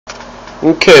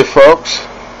Okay, folks.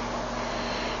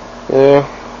 Yeah.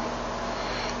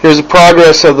 Here's the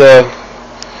progress of what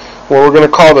we're going to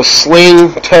call the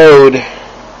SlingToad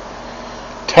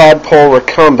tadpole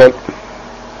recumbent.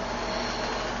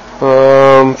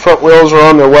 Front wheels are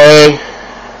on their way.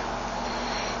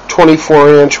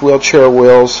 24-inch wheelchair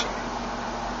wheels.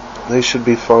 They should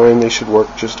be fine. They should work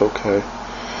just okay.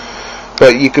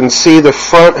 But you can see the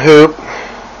front hoop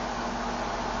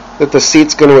that the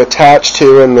seat's going to attach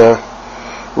to and the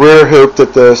rear hoop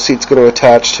that the seat's going to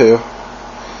attach to.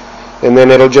 And then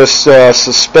it'll just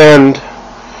suspend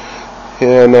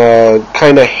in a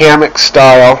kind of hammock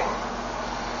style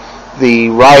the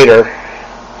rider.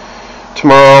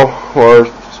 Tomorrow or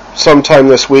sometime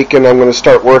this weekend I'm going to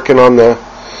start working on the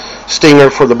stinger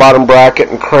for the bottom bracket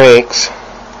and cranks.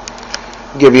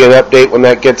 Give you an update when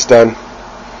that gets done.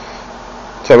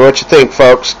 Tell me what you think,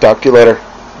 folks. Talk to you later.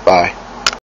 Bye.